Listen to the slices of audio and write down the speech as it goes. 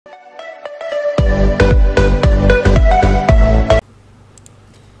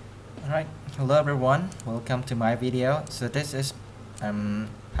Hello everyone, welcome to my video. So this is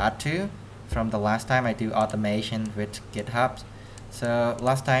part 2 from the last time I do automation with GitHub. So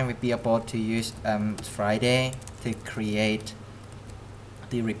last time we be able to use Friday to create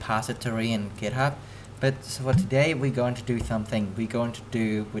the repository in GitHub, but for today we're going to do something we're going to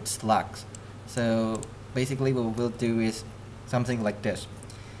do with slugs. So basically what we'll do is something like this.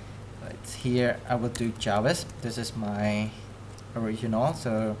 It's here I will do Javas. This is my original,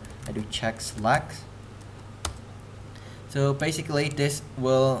 so I do check slugs. So basically it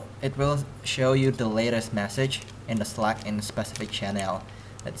will show you the latest message in the Slack in a specific channel.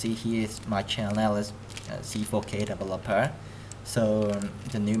 Let's see, here is my channel is C4K developer, so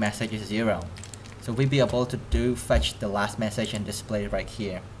the new message is 0. So we'll be able to fetch the last message and display it right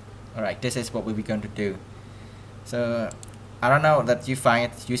here. Alright, this is what we're going to do. So I don't know that you find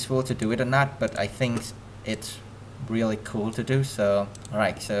it useful to do it or not, but I think it's really cool to do. So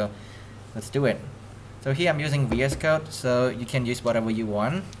alright, so let's do it. So here I'm using VS Code, so you can use whatever you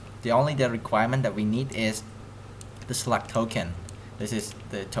want. The requirement that we need is the slug token. This is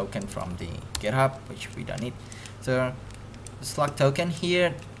the token from the GitHub, which we don't need. So the slug token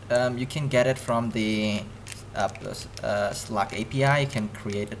here, you can get it from the Slack API. You can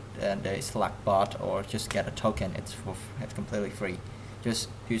create the Slack bot or just get a token. It's completely free. Just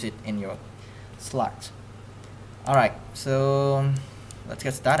use it in your Slack. Alright, so let's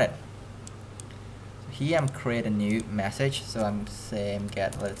get started. So here I'm create a new message. So I'm saying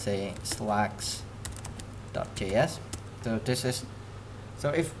get, let's say, slugs.js. So this is, so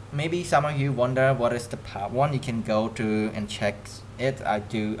if maybe some of you wonder what is the part 1, you can go to and check it. I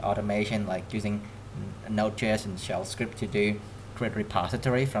do automation like using Node.jS and Shell script to create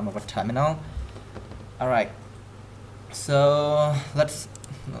repository from our terminal. Alright, so let's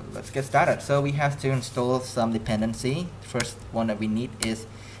get started. So we have to install some dependency. First one that we need is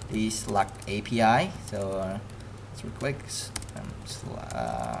the Slack API. So let's real quick.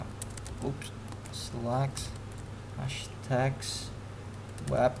 Slugs hashtags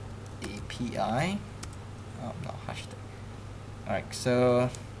web API. Oh no, hashtag. Alright, so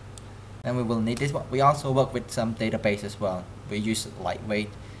then we will need this one. We also work with some database as well. We use lightweight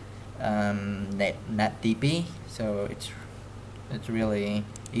NetDB, so it's really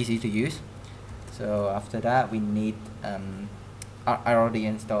easy to use. So after that we need I already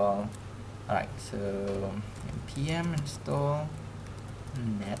installed. Alright, so npm install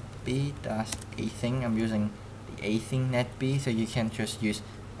netb-async. I'm using the async netb, so you can just use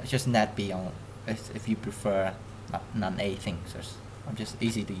just netb on if you prefer non-async. So I'm just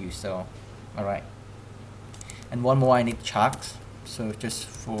easy to use. So alright, and one more, I need chunks. So just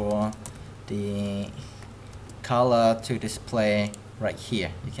for the color to display right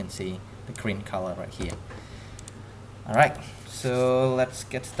here, you can see the green color right here. Alright, so let's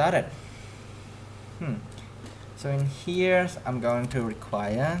get started. So in here I'm going to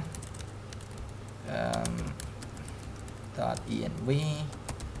require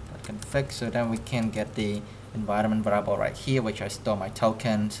 .env.config, so then we can get the environment variable right here, which I store my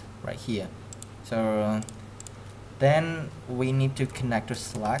tokens right here. So then we need to connect to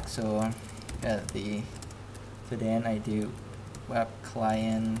Slack. So so then I do web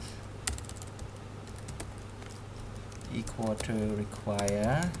client equal to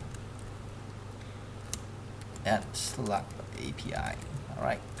require at Slack API.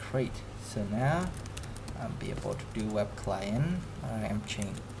 Alright, great. So now I'll be able to do web client. I'm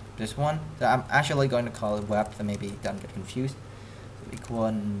changing this one. So I'm actually going to call it web, so maybe don't get confused. So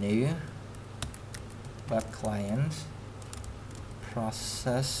equal new web client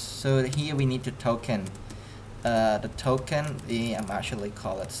process. So here we need to token. The token, I'm actually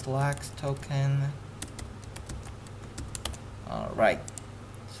call it Slack's token. Alright,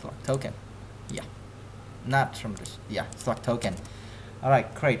 Slack token. Yeah, not from this. Yeah, Slack token.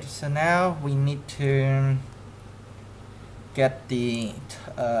 Alright, great. So now we need to get the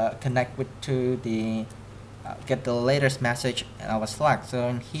connect to the get the latest message in our Slack. So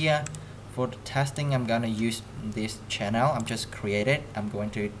in here for the testing, I'm gonna use this channel. I'm just created. I'm going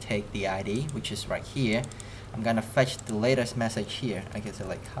to take the ID, which is right here. I'm gonna fetch the latest message here. I can say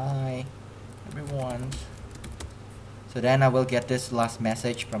like, hi everyone. So then I will get this last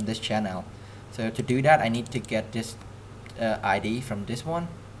message from this channel. So to do that, I need to get this ID from this one.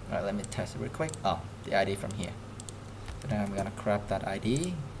 Alright, let me test it real quick. Oh, the ID from here. So then I'm gonna grab that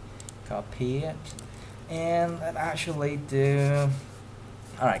ID, copy it, and actually do.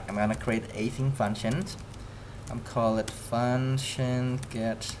 Alright, I'm gonna create async functions. I'm call it function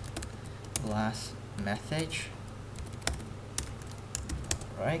get last message.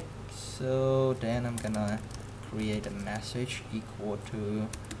 Alright, so then I'm gonna create a message equal to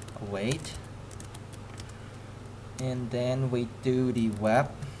await and then we do the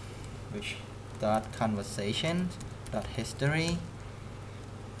web, which dot conversations dot history,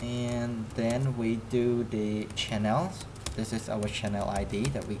 and then we do the channels. This is our channel ID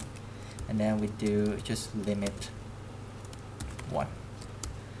that we, and then we do just limit 1.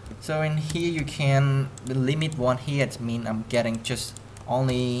 So in here you can, the limit 1 here, it means I'm getting just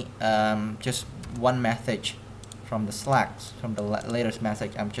only just one message from the slacks, from the latest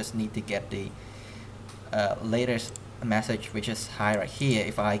message. I just need to get the latest message, which is high right here.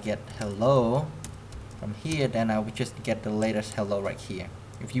 If I get hello from here, then I would just get the latest hello right here.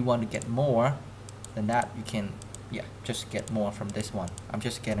 If you want to get more than that, you can, yeah, just get more from this one. I'm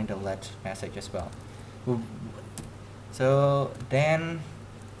just getting the latest message as well. So then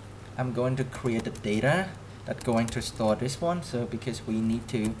I'm going to create the data that's going to store this one. So because we need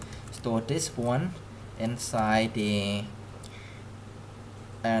to store this one inside the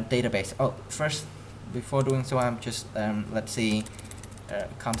database. Oh, first, before doing so, I'm just let's see,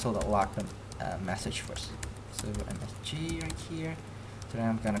 console.log the message first. So msg right here. So then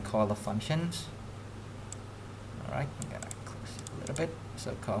I'm gonna call the functions. All right, I'm gonna close it a little bit.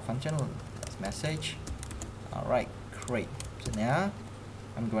 So call function, that's message. All right, great. So now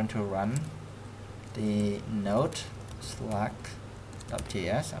I'm going to run the node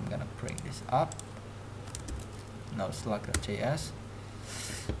slack.js. I'm gonna bring this up. Node slack.js.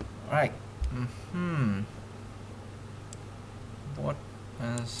 All right. What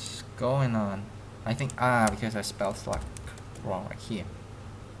is going on? I think because I spelled Slack wrong right here.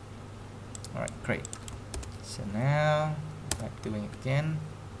 All right, great. So now I'm doing it again.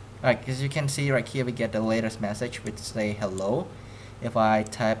 All right, as you can see right here, we get the latest message which say hello. If I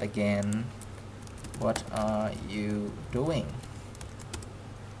type again, what are you doing?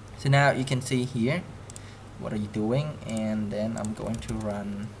 So now you can see here, what are you doing? And then I'm going to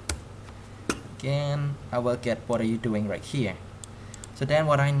run again. I will get what are you doing right here. So then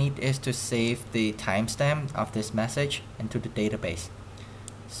what I need is to save the timestamp of this message into the database.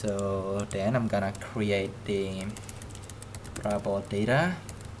 So then I'm gonna create the variable data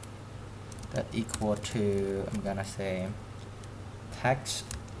that equal to, I'm gonna say text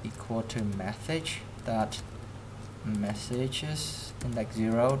equal to message dot messages index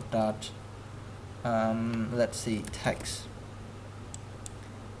 0 dot let's see, text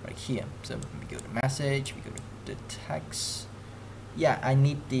right here. So we go to message, we go to the text. Yeah, I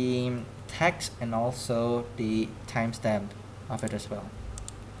need the text and also the timestamp of it as well.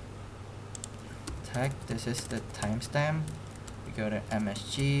 Text, this is the timestamp. We go to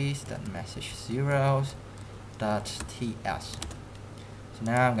msg.message0.ts. So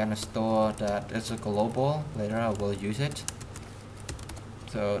now I'm gonna store that as a global. Later I will use it.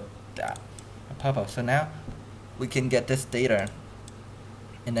 So that purple. So now we can get this data,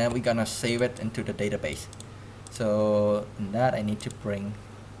 and then we're gonna save it into the database. So in that I need to bring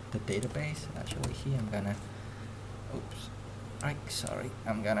the database. Actually here I'm gonna, oops, right, sorry,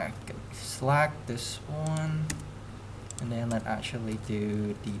 I'm gonna Slack this one, and then let's actually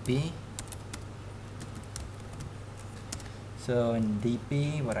do db. So in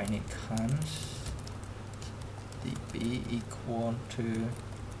db, what I need const db equal to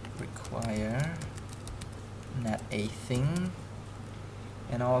require net a thing,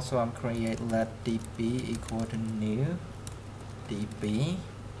 and also I'm create let db equal to new db,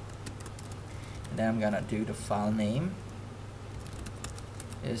 and then I'm gonna do the file name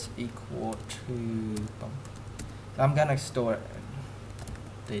is equal to, so I'm gonna store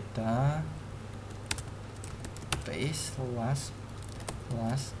data base last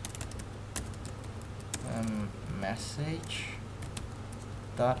message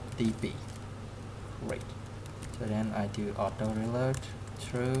dot db. Great. So then I do auto reload,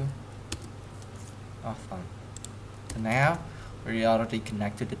 true, awesome. So now we already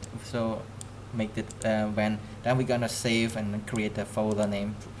connected it, so make it when then we're gonna save and create a folder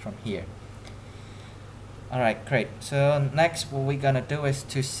name from here. Alright, great. So next what we're gonna do is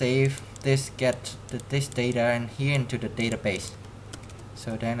to save this, get this data in here into the database.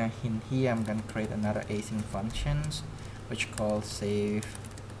 So then in here I'm gonna create another async functions which calls save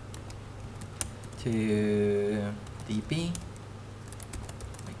to db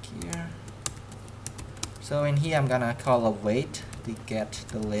like here. So in here I'm gonna call await to get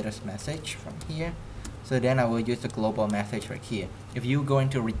the latest message from here. So then I will use the global message right here. If you're going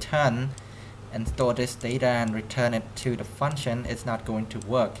to return and store this data and return it to the function, it's not going to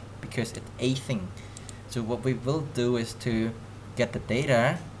work because it's async. So what we will do is to get the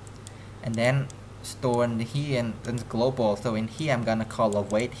data and then store in here and then global. So in here I'm gonna call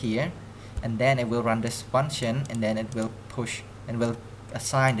await here, and then it will run this function, and then it will push and will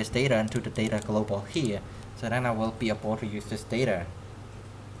assign this data into the data global here. So then I will be able to use this data.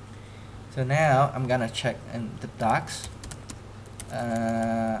 So now I'm gonna check in the docs.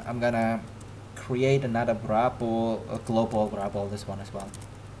 I'm gonna create another variable, a global variable, this one as well.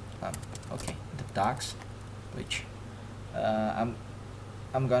 Okay, the docs, which I'm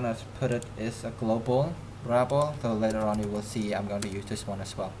gonna put it as a global variable. So later on you will see I'm going to use this one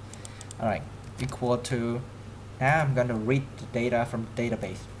as well. All right, equal to. Now I'm going to read the data from the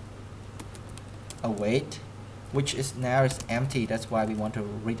database. Await, which is now is empty. That's why we want to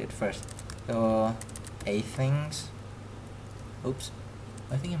read it first. So a things. Oops,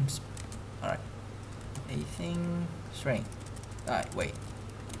 I think I'm. All right, a thing string. All right, wait.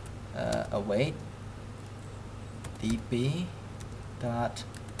 Await db dot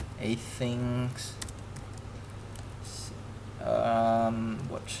a things.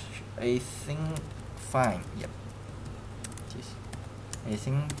 What a thing find. Yep. A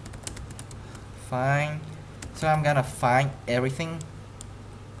thing find. So I'm gonna find everything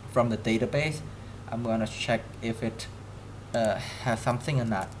from the database. I'm gonna check if it has something or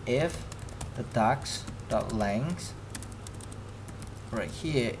not. If the docs dot length right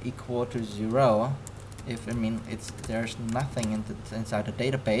here equal to 0, if there's nothing inside the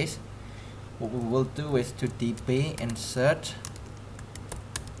database, what we will do is to db insert.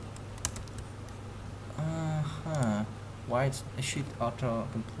 Why it should auto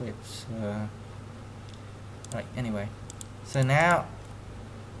complete? Right. Anyway, so now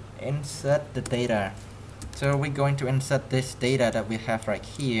insert the data. So we're going to insert this data that we have right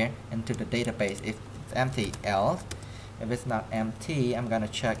here into the database if it's empty. Else, if it's not empty, I'm gonna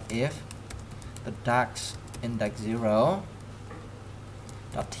check if the docs index 0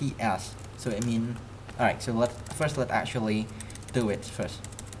 dot ts. So I mean, all right. So let's actually do it first.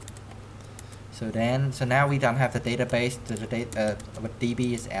 So now we don't have the database. But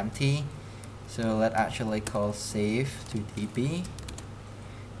db is empty. So let's actually call save to db,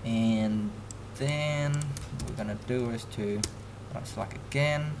 and then what we're gonna do is to select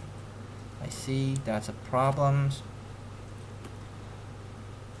again. I see that's a problem.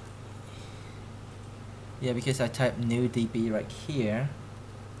 Yeah, because I type new db right here.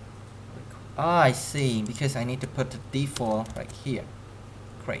 Oh, I see. Because I need to put the default right here.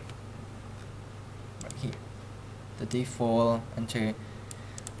 Great. Right here. The default into.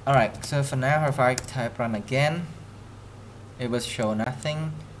 Alright, so for now, if I type run again, it will show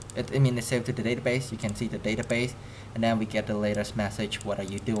nothing. It's saved to the database. You can see the database, and then we get the latest message. What are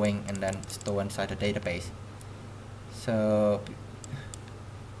you doing? And then store inside the database. So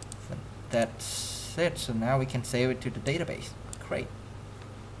that's it. So now we can save it to the database. Great.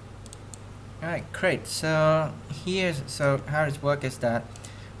 Alright, great. So how it works is that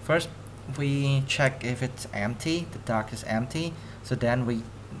first we check if it's empty, the doc is empty. So then we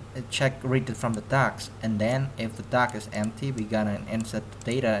read it from the docs, and then if the doc is empty, we're gonna insert the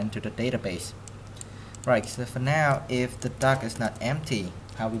data into the database. Right. So for now, if the doc is not empty,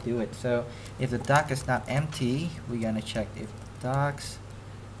 how we do it? So if the doc is not empty, we're gonna check if the docs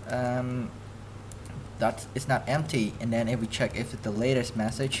that is not empty, and then if we check if the latest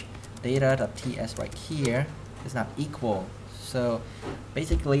message data.ts right here is not equal. So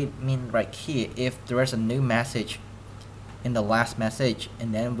basically right here, if there is a new message in the last message,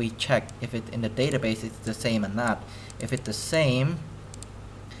 and then we check if it in the database it's the same or not. If it's the same,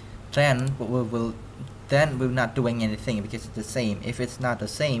 then we're not doing anything because it's the same. If it's not the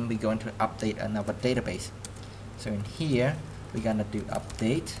same, we're going to update another database. So in here we're gonna do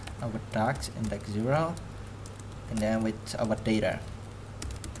update our docs index 0, and then with our data.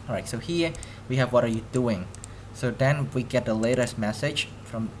 Alright, so here we have what are you doing. So then we get the latest message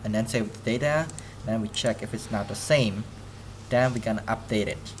from, and then save the data. Then we check if it's not the same. Then we're gonna update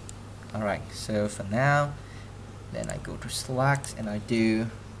it. Alright, so for now, then I go to Slack and I do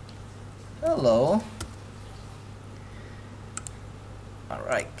hello.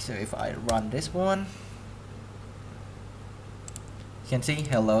 Alright, so if I run this one, you can see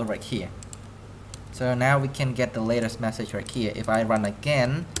hello right here. So now we can get the latest message right here. If I run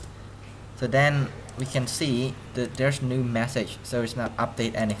again, so then we can see that there's new message, so it's not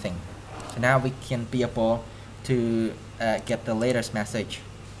update anything. So now we can be able to get the latest message.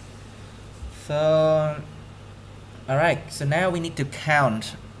 So alright, so now we need to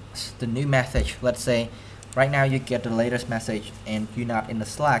count the new message. Let's say right now you get the latest message and you're not in the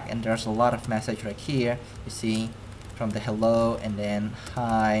Slack, and there's a lot of message right here. You see from the hello and then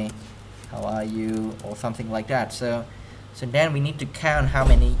hi, how are you, or something like that. So then we need to count how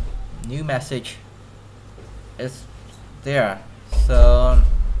many new message is there. So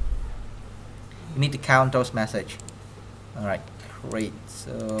we need to count those message. Alright, great.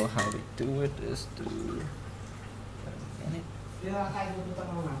 So how we do it is to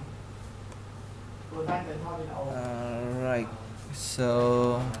Alright,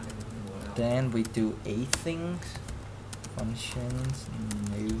 so then we do async functions,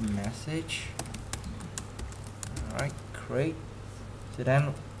 new message. Alright, great. So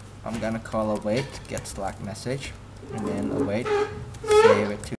then I'm gonna call await get Slack message, and then await, save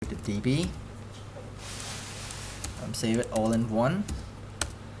it to the DB. Save it all in one,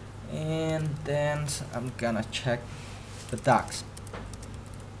 and then I'm gonna check the docs.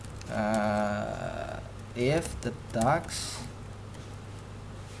 If the docs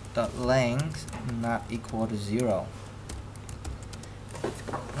dot length not equal to 0,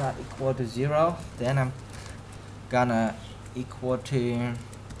 not equal to 0, then I'm gonna equal to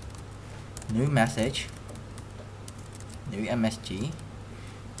new message, new MSG,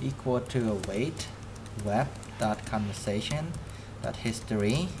 equal to await web dot conversation dot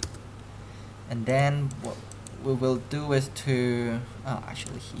history, and then what we will do is to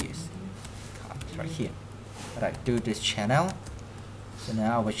actually here's right here. Right, do this channel. So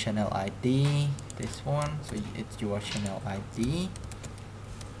now our channel ID, this one, so it's your channel ID.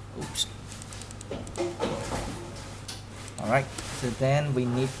 Oops. Alright, so then we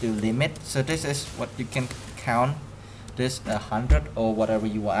need to limit. So this is what you can count, this 100 or whatever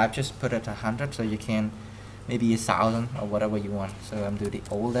you want. I've just put it 100, so you can maybe 1,000 or whatever you want. So I'm doing the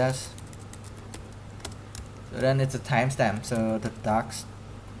oldest. So then it's a timestamp. So the docs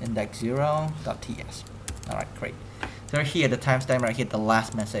index 0.ts. Alright, great. So here the timestamp right here, the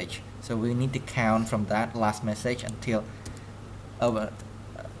last message. So we need to count from that last message until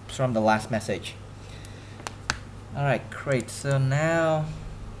from the last message. Alright, great. So now,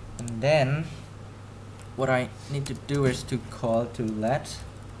 and then what I need to do is to call to let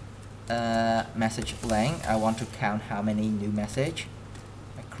message length. I want to count how many new message.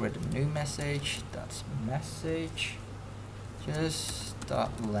 I create a new message. That's message. Just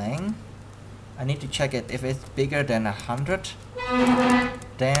dot length. I need to check it. If it's bigger than 100,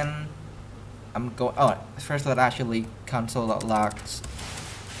 then I'm going. Oh, first let's actually console.logs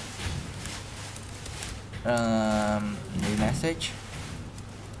new message.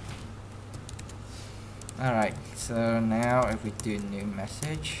 Alright, so now if we do new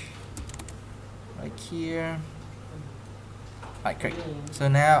message right here. Alright, great. So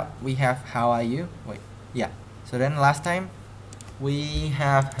now we have how are you? Wait, yeah. So then last time we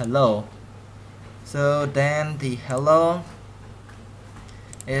have hello. So then the hello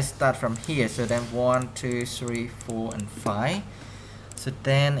is start from here. So then 1, 2, 3, 4, and 5. So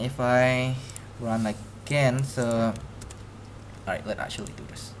then if I run again, so alright, let's actually do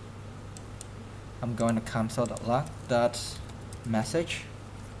this. I'm going to console.log dot message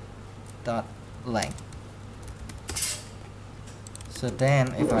dot length. So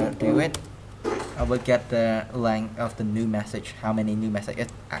then if I do it, I will get the length of the new message. How many new message?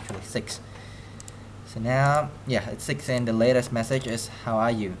 It's actually 6. So now, yeah, it's 6, and the latest message is how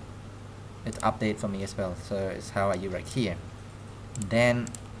are you? It's update for me as well. So it's how are you right here. Then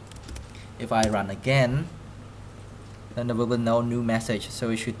if I run again, then there will be no new message, so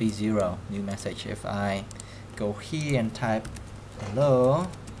it should be 0 new message. If I go here and type hello,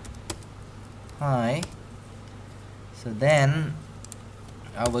 hi, so then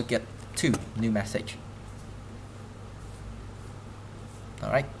I will get 2 new message.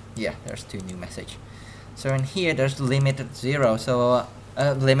 Alright, yeah, there's 2 new message. So in here there's limited 0, so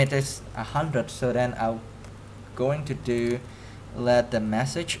limit is 100. So then I'm going to do let the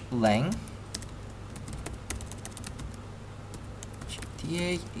message length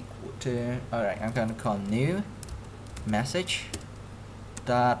equal to, alright, I'm gonna call new message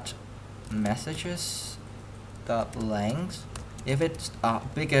dot messages dot length. If it's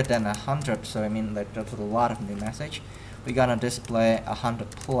bigger than 100, so I mean like there's a lot of new message, we're gonna display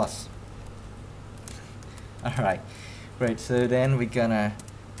 100 plus. Alright, great. So then we're gonna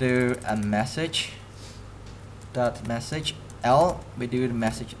do a message dot message L. We do the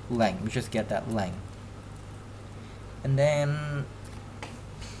message length. We just get that length, and then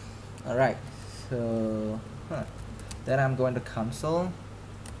alright, so then I'm going to console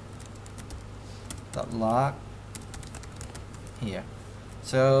dot log here.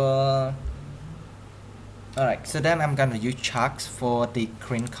 So alright, so then I'm gonna use chocks for the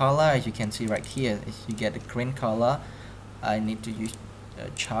green color. As you can see right here, if you get the green color, I need to use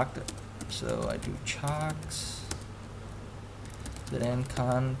chalk. So I do chocks, then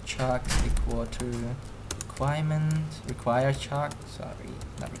chocks equal to require chalk, sorry,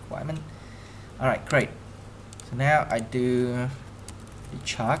 not requirement. Alright, great. So now I do the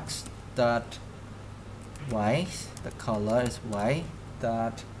chocks dot white, the color is white,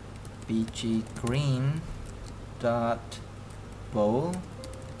 dot bg green dot bowl,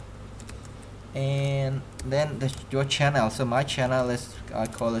 and then your channel. So my channel is, I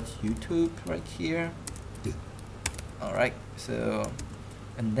call it YouTube right here. Alright, so,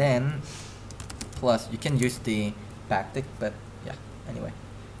 and then plus you can use the backtick, but yeah, anyway,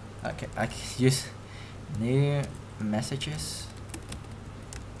 okay, I can use new messages.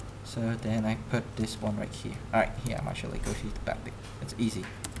 So then I put this one right here. Alright, here I'm actually going to use the backtick. It's easy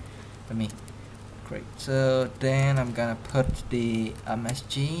for me. Great. So then I'm gonna put the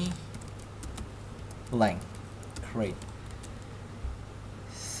MSG length. Great.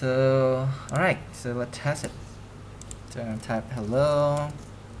 So alright, so let's test it. So I type hello,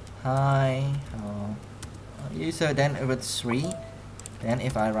 hi, how are you? So then it was 3. Then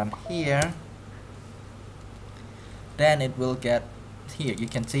if I run here, then it will get here. You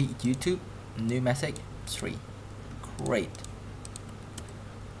can see YouTube, new message 3. Great.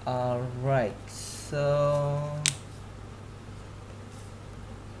 Alright, so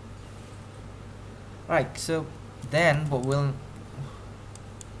right, so then what will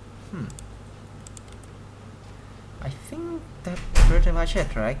I think that's pretty much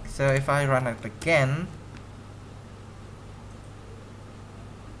it, right? So if I run it again,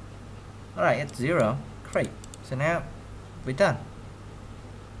 alright, it's 0. Great. So now we're done.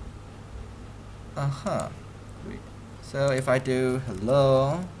 So if I do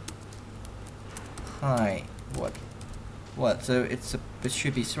hello, hi, what? So it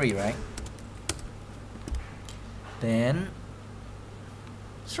should be 3, right? Then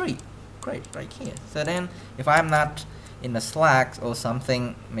 3. Great, right here. So then if I'm not in the Slack or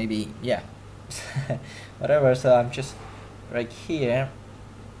something, maybe, yeah, whatever, so I'm just right here.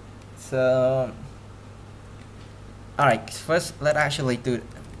 So alright, first let's actually do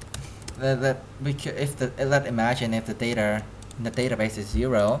let's imagine if the data in the database is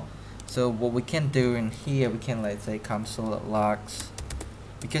 0. So what we can do in here, we can, let's say, console.logs,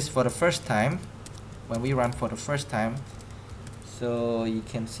 because for the first time, when we run for the first time, so you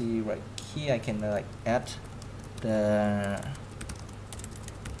can see right here I can like add the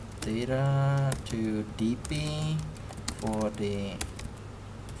data to DB for the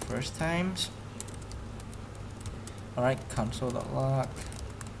first times. Alright, console.log,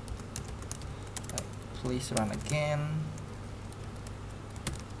 please run again.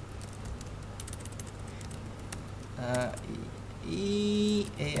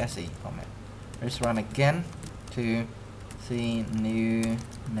 EASE, oh man, let's run again to see new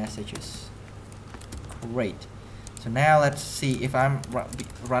messages. Great. So now let's see if I'm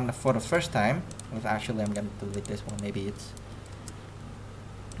run for the first time. Well, actually I'm gonna delete this one. Maybe it's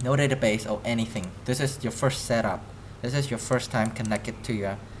no database or anything. This is your first setup. This is your first time connected to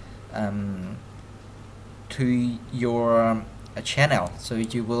your channel. So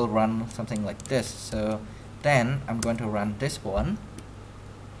you will run something like this. So then I'm going to run this one.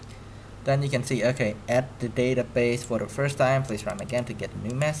 Then you can see, okay, add the database for the first time, please run again to get a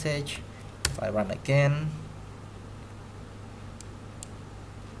new message. If I run again,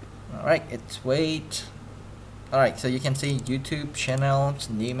 alright, it's wait. Alright, so you can see YouTube channels,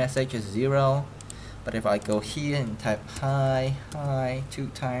 new message is 0. But if I go here and type hi 2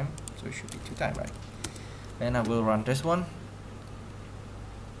 times, so it should be 2 times, right? Then I will run this one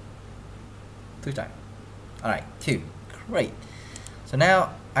 2 times. Alright, 2. Great. So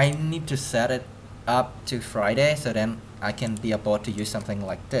now I need to set it up to Friday, so then I can be able to use something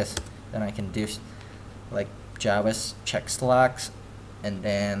like this. Then I can do like Java's check slacks, and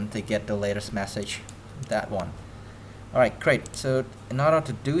then to get the latest message, that one. Alright, great. So in order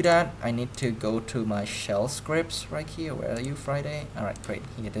to do that, I need to go to my shell scripts right here. Where are you, Friday? Alright, great.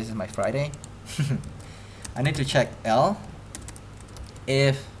 Here, this is my Friday. I need to check L.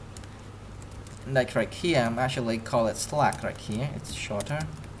 If like right here, I'm actually call it Slack right here. It's shorter.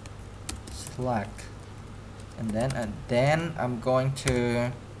 Slack. And then I'm going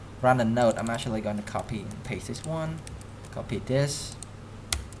to run a node. I'm actually going to copy and paste this one. Copy this.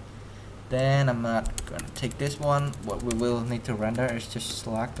 Then I'm not going to take this one. What we will need to render is just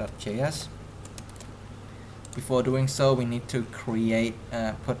slack.js. Before doing so, we need to create,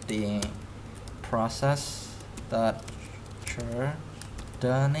 put the process.char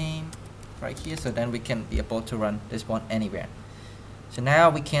the name right here, so then we can be able to run this one anywhere. So now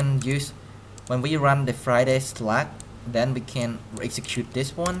we can use, when we run the Friday Slack, then we can execute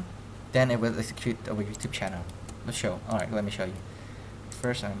this one, then it will execute our YouTube channel. Let's show. Alright, let me show you.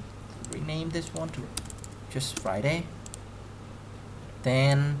 First, I'm rename this one to just Friday.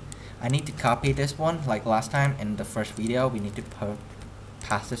 Then I need to copy this one, like last time in the first video, we need to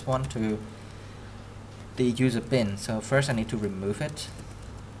pass this one to the user bin. So first I need to remove it.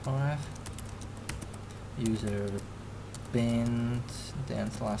 Alright. User bin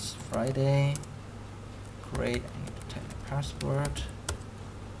then slash Friday. Great. I need to type the password.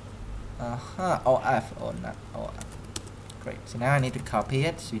 OF. Oh, not OF. Great. So now I need to copy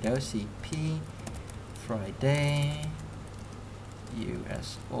it. Sudo cp Friday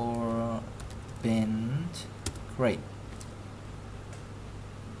US or bin. Great.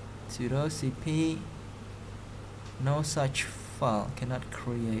 Sudo cp. No such file. Cannot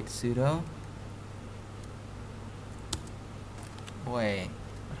create. Sudo. Wait.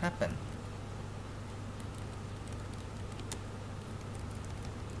 What happened?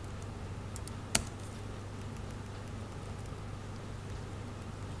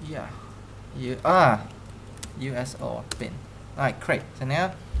 Yeah, USO bin. Alright, great. So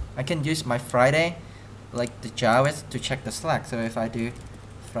now I can use my Friday, like the Javas, to check the Slack. So if I do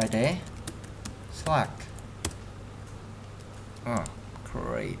Friday Slack. Oh,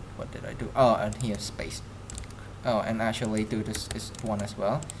 great. What did I do? Oh, and here space. Oh, and actually do this is one as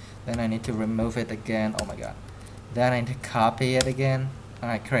well. Then I need to remove it again. Oh my god. Then I need to copy it again.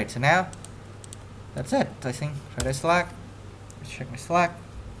 Alright, great. So now that's it. I think Friday Slack. Let's check my Slack.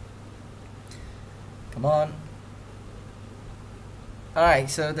 Come on. Alright,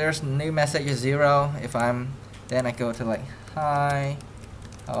 so there's new message 0. If I'm then I go to like, hi,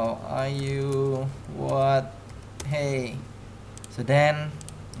 how are you, what, hey. So then,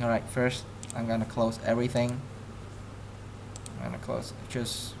 alright, first I'm gonna close everything. I'm gonna close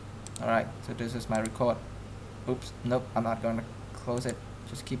just, alright, so this is my record. Oops, nope, I'm not gonna close it,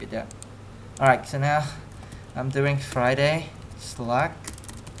 just keep it there. Alright, so now I'm doing Friday Slack.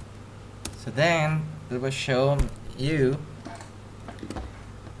 So then it will show you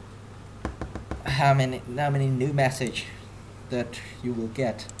how many new message that you will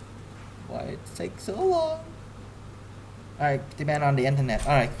get. Why it takes so long? Alright, depend on the internet.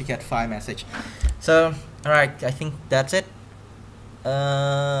 Alright, we get 5 message. So alright, I think that's it.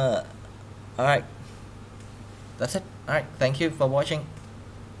 Alright, that's it. Alright, thank you for watching.